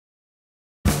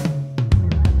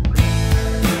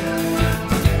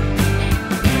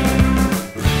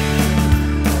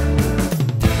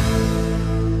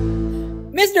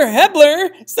Mr. Hebler,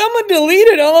 someone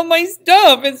deleted all of my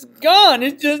stuff. It's gone.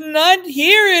 It's just not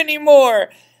here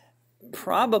anymore.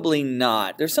 Probably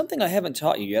not. There's something I haven't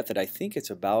taught you yet that I think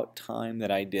it's about time that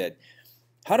I did.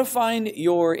 How to find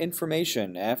your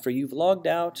information after you've logged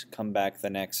out, come back the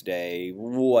next day,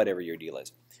 whatever your deal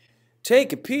is.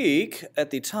 Take a peek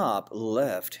at the top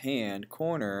left-hand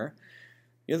corner.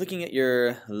 You're looking at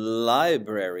your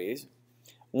libraries.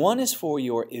 One is for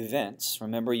your events.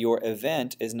 Remember, your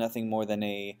event is nothing more than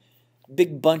a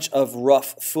big bunch of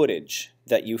rough footage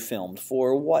that you filmed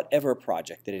for whatever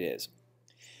project that it is.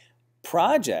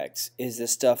 Projects is the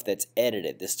stuff that's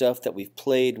edited, the stuff that we've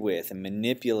played with and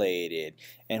manipulated,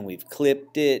 and we've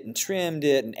clipped it and trimmed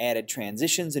it and added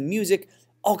transitions and music,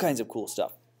 all kinds of cool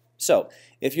stuff. So,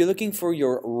 if you're looking for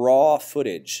your raw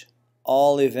footage,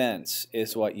 all events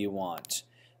is what you want.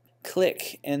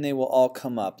 Click and they will all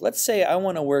come up. Let's say I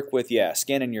want to work with,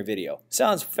 scanning your video.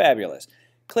 Sounds fabulous.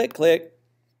 Click, click.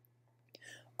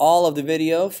 All of the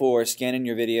video for scanning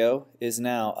your video is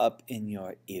now up in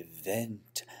your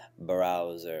event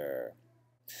browser.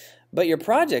 But your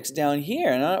project's down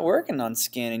here, and I'm not working on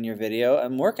scanning your video.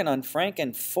 I'm working on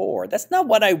Franken 4. That's not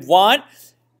what I want.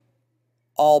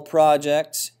 All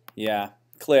projects,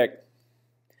 click.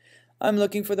 I'm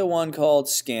looking for the one called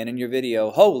scanning your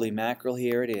video. Holy mackerel,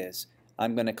 here it is.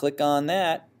 I'm going to click on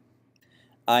that.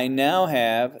 I now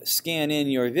have scan in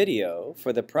your video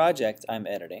for the project I'm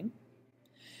editing.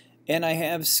 And I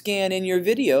have scan in your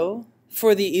video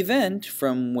for the event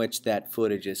from which that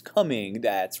footage is coming.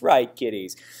 That's right,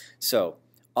 kiddies. So,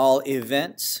 all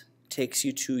events takes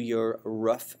you to your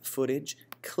rough footage.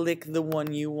 Click the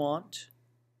one you want,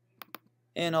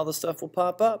 and all the stuff will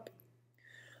pop up.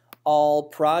 All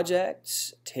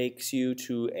projects takes you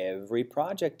to every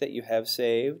project that you have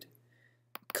saved.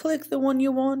 Click the one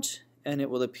you want, and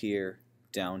it will appear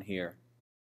down here.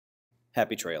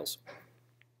 Happy trails.